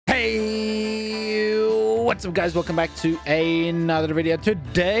Hey, what's up guys? Welcome back to another video.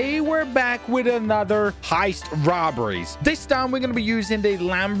 Today we're back with another heist robberies. This time we're going to be using the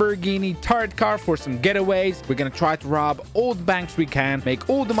Lamborghini turret car for some getaways. We're going to try to rob all the banks we can, make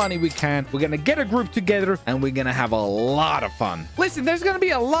all the money we can. We're going to get a group together and we're going to have a lot of fun. Listen, there's going to be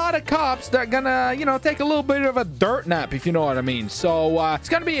a lot of cops that are going to, take a little bit of a dirt nap, if you know what I mean. So it's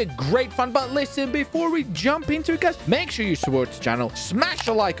going to be a great fun. But listen, before we jump into it, guys, make sure you support the channel. Smash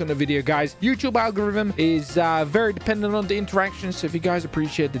a like on the video, guys. YouTube algorithm is very dependent on the interactions, so if you guys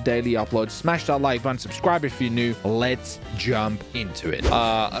appreciate the daily uploads, smash that like button, subscribe if you're new. Let's jump into it.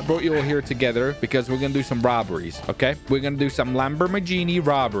 I brought you all here together because we're gonna do some robberies. Okay, we're gonna do some Lamborghini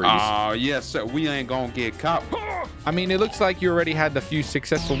robberies. Oh yes sir, we ain't gonna get caught. I mean, it looks like you already had a few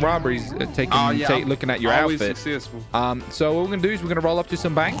successful robberies looking at your always outfit. Successful. So what we're gonna do is we're gonna roll up to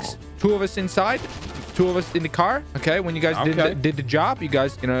some banks, 2 of us inside, 2 of us in the car. Okay, when you guys did the job, you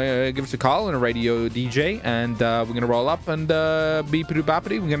guys give us a call on a radio DJ, and we're gonna roll up and beepity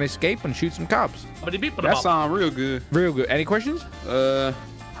boppity. We're gonna escape and shoot some cops. That sounds real good. Real good. Any questions?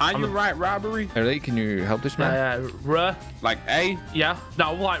 How you write robbery? Early, can you help this man? Like A? Yeah.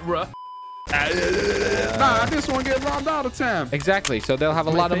 No, like Nah, I just want to get robbed all the time. Exactly. So they'll have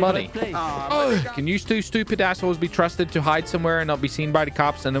a lot of money. Can you 2 stupid assholes be trusted to hide somewhere and not be seen by the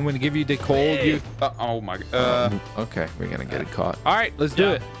cops? And then when they give you the call, you. Oh my god. Okay, we're gonna get it caught. All right, let's do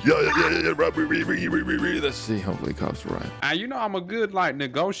it. Yeah. Robbery. Let's see. Hopefully, cops arrive. I'm a good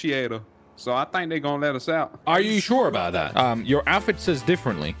negotiator. So I think they're gonna let us out. Are you sure about that? Your outfit says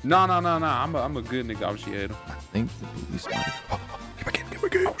differently. No. I'm a good negotiator. I think the police might.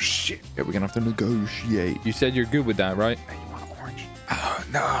 Oh shit. Yeah, we're gonna have to negotiate. You said you're good with that, right? Hey, you want an orange?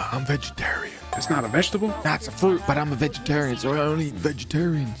 Nah, I'm vegetarian. It's not a vegetable? That's a fruit, but I'm a vegetarian, so I only eat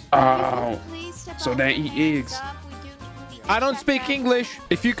vegetarians. Oh, so they eat eggs. I don't speak English.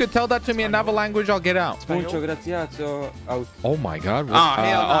 If you could tell that to me in another language, I'll get out. Mucho gracias. Out. Oh my god.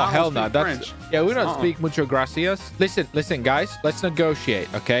 Hell no. That's yeah, we don't speak mucho gracias. Listen, guys, let's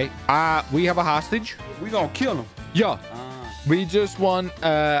negotiate, okay? We have a hostage. We gonna kill him. Yeah. We just want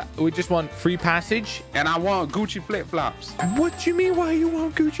free passage. And I want Gucci flip-flops. What do you mean? Why you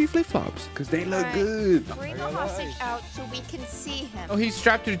want Gucci flip-flops? Because they look good. Bring the hostage out so we can see him. Oh, he's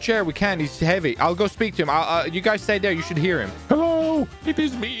strapped to the chair. We can't. He's heavy. I'll go speak to him. You guys stay there. You should hear him. Hello, it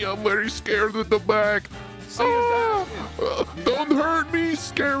is me. I'm very scared at the back. Don't hurt me,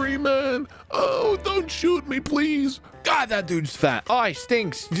 scary man. Oh, don't shoot me, please. God, that dude's fat. Oh, he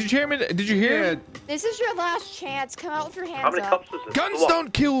stinks. Did you hear me? Did you hear him? This is your last chance. Come out with your hands up. Guns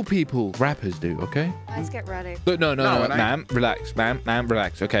don't kill people. Rappers do, okay? Let's get ready. No, ma'am. Relax, ma'am,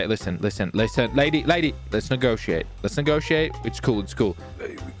 relax. Okay, listen. Lady, let's negotiate. It's cool. Hey,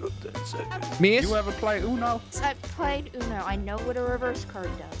 we got 10 seconds. Miss? You ever play Uno? I've played Uno. I know what a reverse card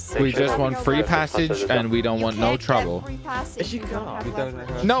does. We just want free passage and we don't want no trouble. Free passage. You don't have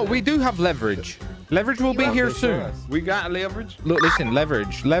leverage. No, we do have leverage. Leverage will be here soon. We got leverage. Look, listen,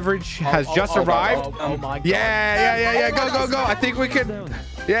 leverage. Leverage has just arrived. Oh my god. Yeah. Go. I think we can.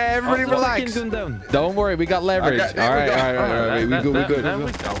 Yeah, everybody relax. Don't worry, we got leverage. All right. We good.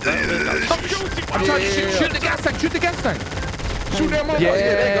 I'm trying to shoot the gas tank. Shoot them up.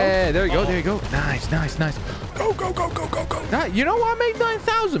 Yeah, there you go. Nice. Go. You know what? I made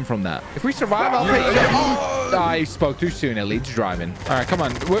 9,000 from that. If we survive, I'll pay you. I spoke too soon. Elite's driving. All right, come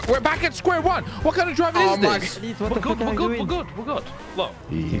on. We're back at square one. What kind of driving is this? We're good. Look.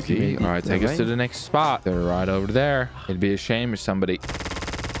 Easy. All right, take us to the next spot. They're right over there. It'd be a shame if somebody...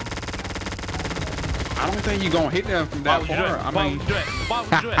 I don't think you're gonna hit them from that far.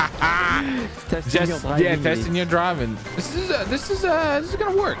 Testing your driving. This is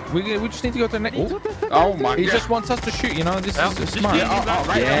gonna work. We just need to go to the next. Oh my god! He just wants us to shoot. This is smart.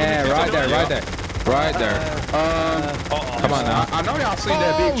 Right there. Come on now. I know y'all seen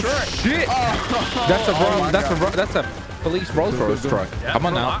that big truck. Shit! That's a police Rolls Royce truck. Come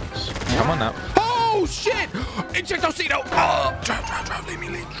on now. Oh shit! Injectocito! Drive. Leave me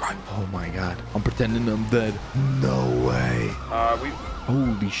drive. Oh my god. I'm pretending I'm dead. No way.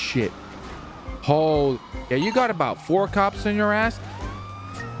 Holy shit. Yeah, you got about 4 cops in your ass.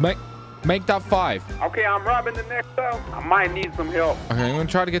 Make that 5. Okay, I'm robbing the next cell. I might need some help. Okay, I'm gonna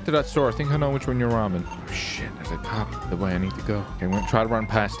try to get to that store. I think I know which one you're robbing. Oh shit, there's a cop the way I need to go. Okay, I'm gonna try to run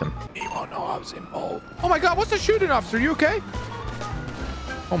past him. He won't know I was involved. Oh my god, what's the shooting officer? You okay?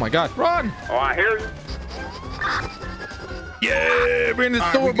 Oh my god, run! Oh, I hear you. Yeah, we're in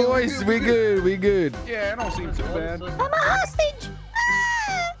the store, boys. We good. Yeah, it don't seem too bad. I'm a hostage.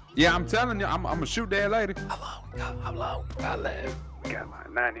 Yeah, I'm telling you, I'm gonna shoot that lady. How long I live? Got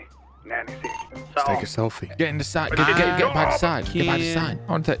like 90. Let's take a selfie. Get in the side. Get by the side. Get by the side.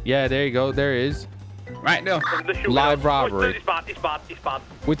 I want to. Yeah, there you go. There it is. Right there. Live robbery. It's bad.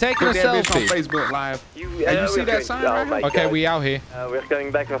 We're taking a Put that bitch on selfie. Facebook Live. Hey, you see that sign right here? Okay, we out here. We're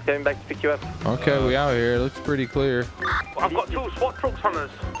coming back to pick you up. Okay, we out here. Looks pretty clear. I've got 2 SWAT trucks on us.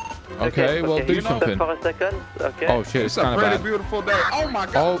 Okay, well, do something. For a second. Okay. Oh shit, It's it's a kind of pretty bad. beautiful day. Oh my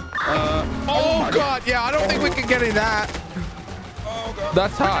god. Oh god, yeah, I don't think we can get in that. Oh god.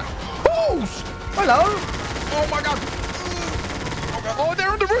 That's hot. Oh, hello. Oh my god. Oh, they're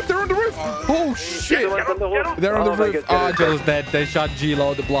on the roof. They're on the roof. Oh shit. They're on the roof. Oh, Joe's dead. They shot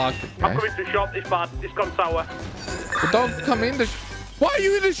G-Lo the block. I'm coming to the shop. It's bad. It's gone sour. Well, don't come in the. Why are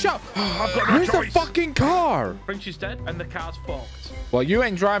you in the shop? I've got no Where's the choice. fucking car? Frenchie's dead and the car's fucked. Well, you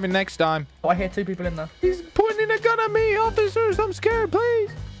ain't driving next time. Oh, I hear 2 people in there. He's pointing a gun at me, officers. I'm scared,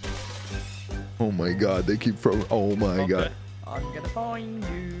 please. Oh my god, they keep throwing. Oh my god. I'm gonna find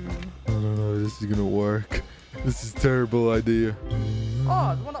you. I don't know if this is gonna work. This is a terrible idea.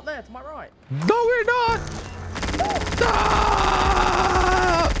 Oh, the one up there to my right. No, we're not.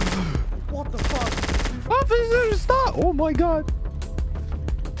 Stop! What the fuck? Officers, stop! Oh my god.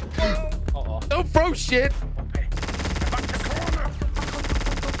 Don't throw shit.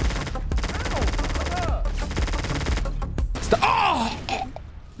 Stop. Oh!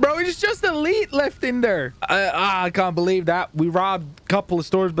 Bro, it's just elite left in there. I can't believe that. We robbed a couple of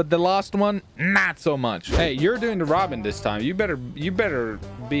stores, but the last one, not so much. Hey, you're doing the robbing this time. You better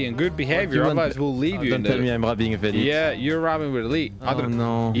be in good behavior, otherwise we'll leave you in Don't tell me there. I'm robbing with Elite. Yeah, you're robbing with elite. Oh,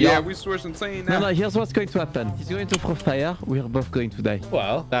 no. Yeah, we switching team now. No, here's what's going to happen. He's going to throw fire. We're both going to die.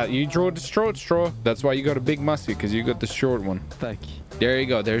 Well, you draw the short straw. That's why you got a big muskie, because you got the short one. Fuck. There you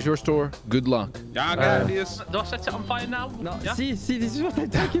go. There's your store. Good luck. Y'all got this. Do I set it on fire now? No, Yeah? see, this is what I'm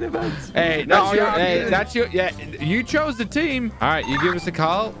talking about. Hey, No, that's your. y'all Hey, good. that's your. Yeah, you chose the team. All right, you give us a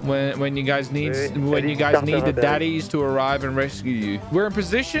call when you guys need Wait, when you guys start need the over there. daddies to arrive and rescue you. We're in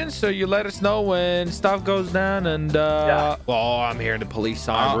position, so you let us know when stuff goes down. And Yeah. oh, I'm hearing the police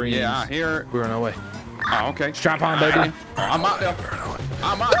Oh, sirens. yeah, I hear it. We're on our way. Oh, okay. Strap on, baby. I'm out there.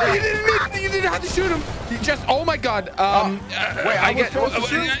 I'm out No, there. you didn't have to shoot him. You just. Oh my God. Wait, I was supposed to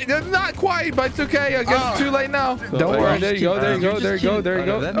shoot? Not quite, but it's okay. I guess it's too late now. Don't worry. There you go. There you go. There you go. There you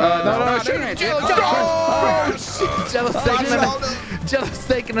go. No, shoot him. Oh, shit. Jello's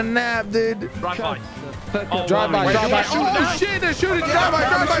taking a nap, dude. Right by. Oh, Drive by. wait, Drive by. wait, Oh shit! They're shooting. Drive by.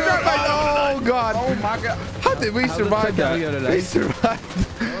 Drive by. Drive by. Oh God. Oh my god. How did we survive fuck are we that? alive? We survived.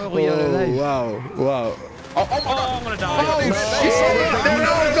 we are alive. Wow. Wow. Oh my god. I'm gonna die. Oh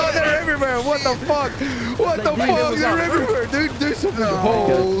shit! They're everywhere. What the fuck? What the fuck? They're everywhere, dude. Do something.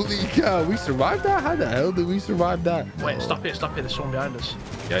 Holy cow! We survived that? How the hell did we survive that? Wait, stop here. There's someone behind us.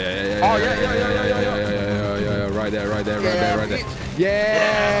 Yeah. Oh, yeah. Right there.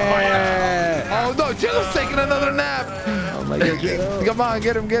 Yeah. Oh no, Jello's taking another nap. Oh my God. Come on,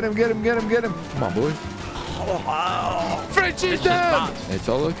 get him. Come on, boys. Frenchie's down. It's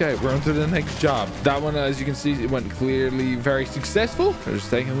all okay. We're on to the next job. That one, as you can see, it went clearly very successful. We're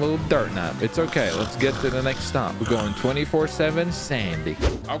just taking a little dirt nap. It's okay. Let's get to the next stop. We're going 24/7 Sandy.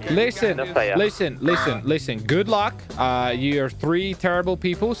 Okay. Listen. Good luck. You're 3 terrible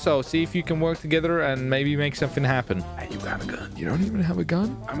people, so see if you can work together and maybe make something happen. Hey, you got a gun. You don't even have a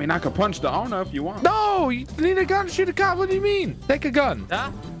gun? I mean, I could punch the owner if you want. No, you need a gun to shoot a cop. What do you mean? Take a gun.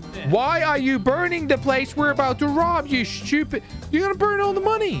 Yeah? Why are you burning the place we're about to rob, you stupid? You're gonna burn all the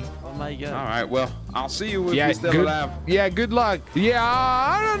money. Oh my God. All right, well, I'll see you if you're still alive. Yeah, good luck. Yeah,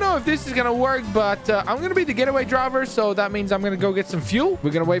 I don't know if this is gonna work, but I'm gonna be the getaway driver, so that means I'm gonna go get some fuel.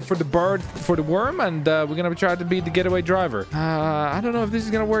 We're gonna wait for the bird, for the worm, and we're gonna try to be the getaway driver. I don't know if this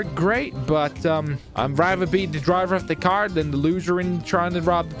is gonna work great, but I'd rather be the driver of the car than the loser in trying to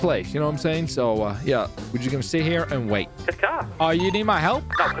rob the place. You know what I'm saying? So yeah, we're just gonna sit here and wait. The car. Oh, you need my help?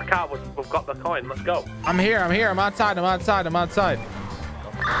 No, the car. We've got the coin. Let's go. I'm here. I'm outside.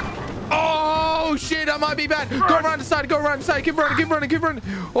 Oh shit, that might be bad. Go around the side. Keep running.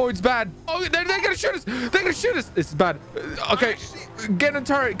 Oh, it's bad. Oh, they're gonna shoot us. This is bad. Okay, get in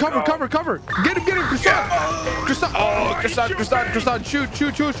turret. Cover. Get him, Croissant. Oh, Croissant. Shoot.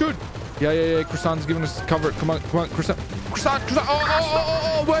 Yeah. Croissant's giving us cover. Come on, Croissant.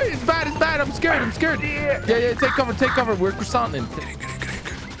 Oh, wait, it's bad. I'm scared. Yeah, take cover. We're Croissant in.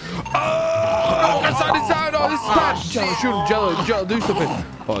 Oh, Croissant is down. Oh, this is bad. Jello, shoot him. Jello, do something.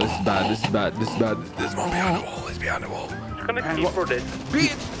 Oh, this is bad. There's one behind the wall. He's behind the wall. Just gonna keep running.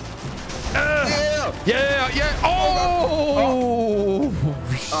 Yeah. Oh,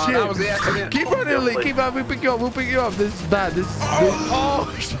 shit. That was the accident. Keep running, Lee. Keep on. We'll pick you up. This is bad. Oh,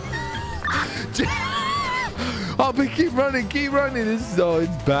 shit. Oh, but keep running, keep running. This is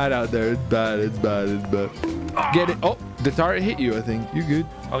it's bad out there. It's bad, it's bad, it's bad. Get it. Oh, the turret hit you, I think. You good?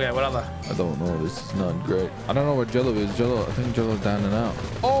 Okay, what other? I don't know. This is not great. I don't know where Jello is. Jello, I think Jello's down and out.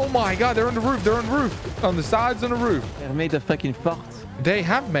 Oh my God, they're on the roof. They're on the roof. On the sides, on the roof. They made a fucking fort. They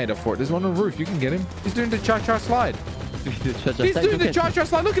have made a fort. There's one on the roof. You can get him. He's doing the cha-cha slide. He's doing the cha-cha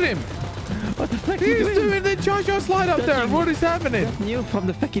slide. Look at him. What the fuck? He's doing the cha-cha slide up there. What is happening? That new from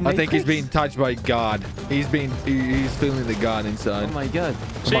the fucking I think he's Matrix? being touched by God. He's feeling the God inside. Oh my God.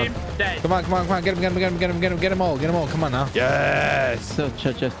 See him? Dead. Come on, come on, come on. Get him, get him, get him, get him, get him, get him all. Get them all. Come on now. Yes. So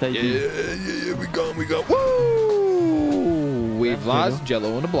cha-cha style. Yeah. We go. Woo! We've lost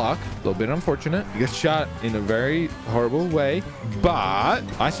Jello on the block. A little bit unfortunate. He gets shot in a very horrible way, but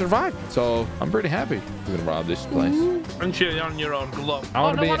I survived. So I'm pretty happy. We're gonna rob this place. I'm sure you're on your own glove. I Oh,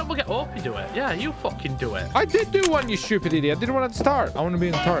 wanna no, be- why don't we get Opie do it? Yeah, you fucking do it. I did do one, you stupid idiot. I did one at the start. I want to be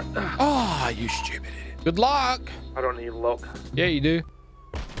in the turret. Oh, you stupid idiot. Good luck. I don't need luck. Yeah, you do.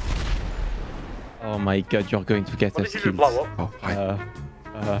 Oh my God, you're going to get What us did you do, killed. blow up? Oh, hi.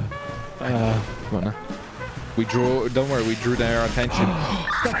 Uh, Come on now. We drew. Don't worry. We drew their attention.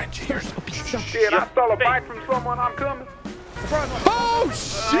 Frenchie, you're so Shit, I stole a bike from someone. I'm coming. Oh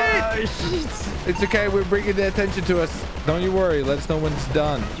shit! It's okay. We're bringing the attention to us. Don't you worry. Let us know when it's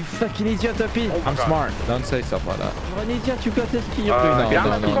done. You fucking idiot, Opie. I'm smart. Don't say stuff like that. You're an idiot. You got us killed.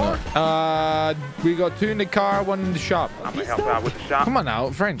 No. We got 2 in the car, 1 in the shop. I'm gonna help out with the shop. Come on now,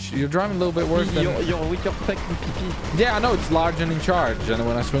 French. You're driving a little bit worse than. You're with your fucking pee-pee. Yeah, I know it's large and in charge, and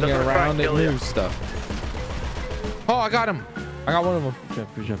when I swing it Doesn't around, it kill you. moves stuff. Oh, I got him. I got one of them.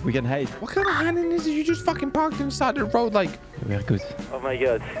 Good job. We can hide. What kind of hiding is it? You just fucking parked inside the road like. We're good. Oh my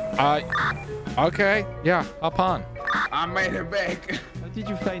God. Okay. Yeah, up on. I made it back. How did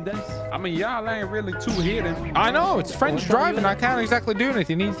you find us? I mean, y'all ain't really too hidden. I know, it's French driving. I can't exactly do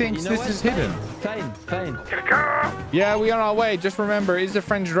anything. He thinks this is hidden. Fine. Yeah, we on our way. Just remember, he's a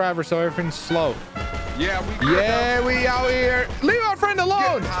French driver, so everything's slow. Yeah, we Yeah, we out here. Leave our friend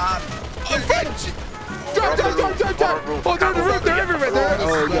alone. Oh, French. Drive. Oh, they're on the roof. They're everywhere.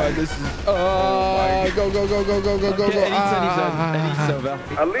 Oh, God, this is... Go. Okay, Elite's over.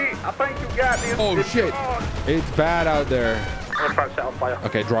 Ali, I think you got this. Oh, shit. It's bad out there. I'm gonna try to set on fire.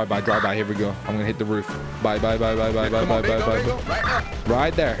 Okay, drive by. Here we go. I'm gonna hit the roof. Bye. Come on, there you go. Right there.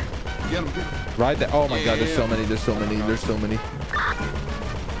 Right there. Get him. Right there. Oh my God, there's so many.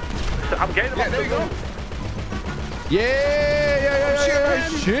 I'm getting them. Yeah, there you go. Yeah.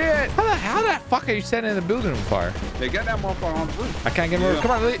 Shit. How the fuck are you setting the building on fire? They got that motherfucker on the roof. I can't get rid of it.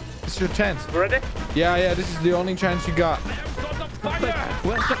 Come on, Lee. It's your chance. Ready? Yeah. This is the only chance you got.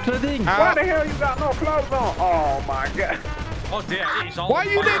 Where's your clothing? Why the hell you got no clothes on? Oh my God. Oh dear, it is all Why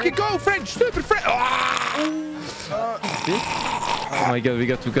you naked? Go, French. Stupid French. Oh my God, we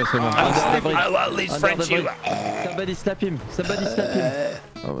got to go somewhere. I'll at least Under French the you. bridge. Somebody slap him.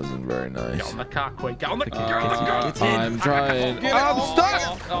 That wasn't very nice. Get on the car quick. Get on the car. I'm trying. I'm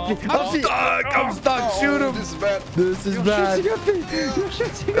stuck. Shoot him. This is bad. You're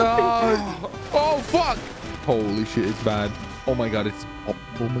shooting Oh, fuck. Holy shit, it's bad. Oh my God, it's... Oh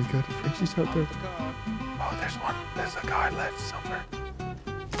my God, Frenchie's out there. Oh, there's one. There's a guy left somewhere.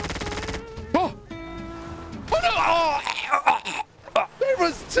 Oh! Oh no! There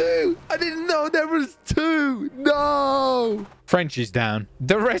was 2. I didn't know there was 2. No! Frenchie's down.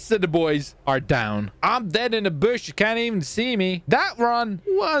 The rest of the boys are down. I'm dead in the bush. You can't even see me. That run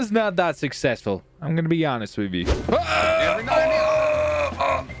was not that successful. I'm gonna be honest with you.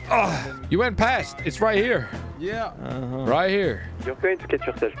 You went past. It's right here. Yeah. Right here. You're going to get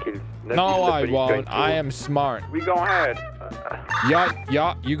yourself killed. No, I won't. I am smart. We go ahead.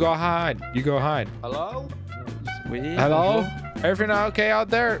 Yeah. You go hide. Hello? Hello? Everything okay out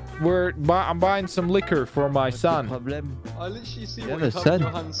there? I'm buying some liquor for my son. Problem. I literally see You what have you a have in son?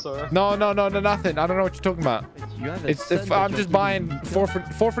 your hand, sir. No, nothing. I don't know what you're talking about. You have a It's son, if but I'm you're just giving buying me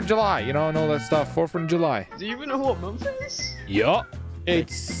 4th of July, you know, and all that stuff. 4th of July. Do you even know what month it is? Yup.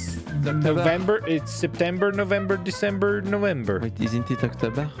 It's November. It's September, November, December, November. Wait, isn't it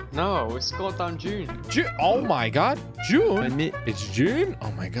October? No, it's goddamn June. Oh my God, June. When me, It's June.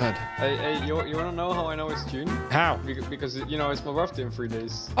 Oh my God. Hey, you wanna know how I know it's June? How? Because you know it's my birthday in 3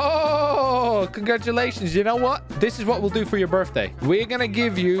 days. Oh, congratulations. You know what? This is what we'll do for your birthday. We're going to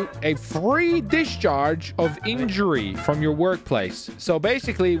give you a free discharge of injury from your workplace. So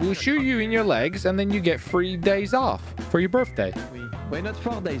basically, we'll shoot you in your legs and then you get 3 days off for your birthday. why not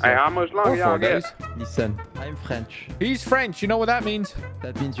 4 days? Hey, off? how much Or longer 4 y'all days. get? Listen, I'm French. He's French. You know what that means?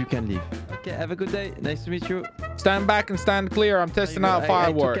 That means you can leave. Okay, have a good day. Nice to meet you. Stand back and stand clear. I'm testing out I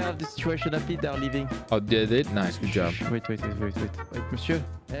firework. took care of the situation up. They're leaving. Oh, did it? Nice. Good job. Wait, monsieur.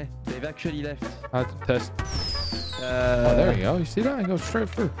 Hey, they've actually left. I have to test. Oh, there you go. You see that? I go straight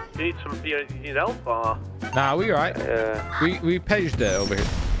through. You need help or? Nah, we alright. We paged it over here.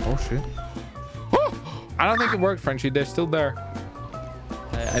 Oh shit. I don't think it worked, Frenchie. They're still there.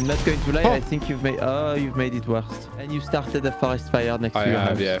 I'm not going to lie. I think you've made it worse. And you started a forest fire next to your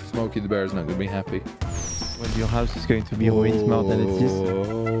house. Yeah. Smokey the Bear is not gonna be happy. Well, your house is going to be ruined more than it is.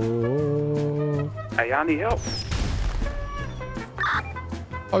 Hey, I need help.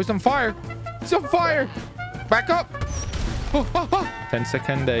 Oh, he's on fire. He's on fire. Back up.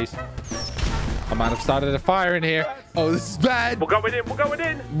 10-second days. I might have started a fire in here. Oh, this is bad. We're going in. We're going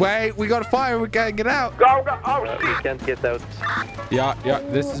in. Wait, we got a fire. We gotta get out. Go. Oh, shit. We can't get out. Yeah.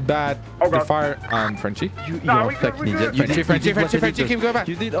 This is bad. Oh, the God. fire. Frenchie. You are a fucking idiot. Frenchie, keep going back.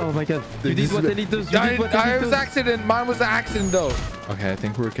 You did. Oh my god. You did what Elite does. I was accident. Mine was an accident though. Okay, I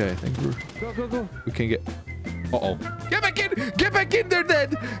think we're okay. Go. We can get. Uh-oh. Get back in! Get back in! They're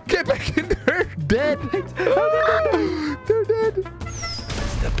dead! Get back in! They're dead! They're dead!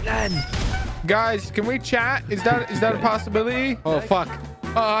 What's the plan? Guys, can we chat? Is that a possibility? Oh, fuck.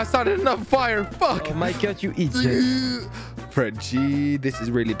 Oh, I started another fire. Fuck. Oh my god, you idiot. Frenchie, this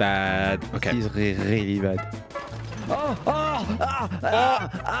is really bad. Okay. This is really bad.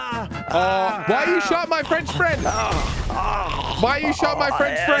 Why you shot my French friend? Why you shot my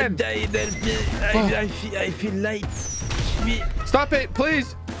French friend? I feel light. Stop it,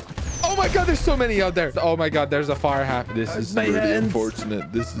 please. Oh my god, there's so many out there. Oh my god, there's a fire happening. This is really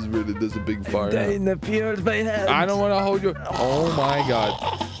unfortunate. There's a big fire. My hands. I don't want to hold you. Oh my god.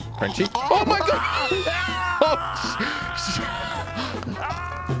 Frenchie. Oh my god.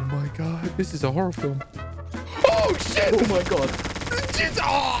 Oh my god. This is a horror film. Oh shit. Oh my god.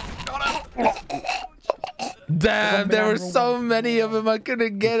 Damn, there were so many of them. I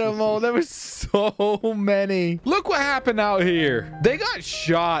couldn't get them all. There were so many. Look what happened out here. They got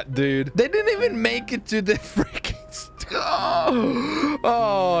shot, dude. They didn't even make it to the freaking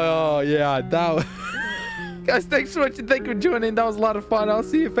Oh, yeah. That was... Guys, thanks so much and thank you for joining. That was a lot of fun. I'll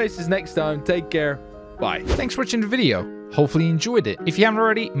see your faces next time. Take care. Bye. Thanks for watching the video. Hopefully you enjoyed it. If you haven't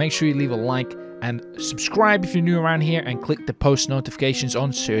already, make sure you leave a like and subscribe if you're new around here and click the post notifications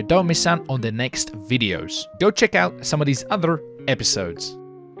on so you don't miss out on the next videos. Go check out some of these other episodes.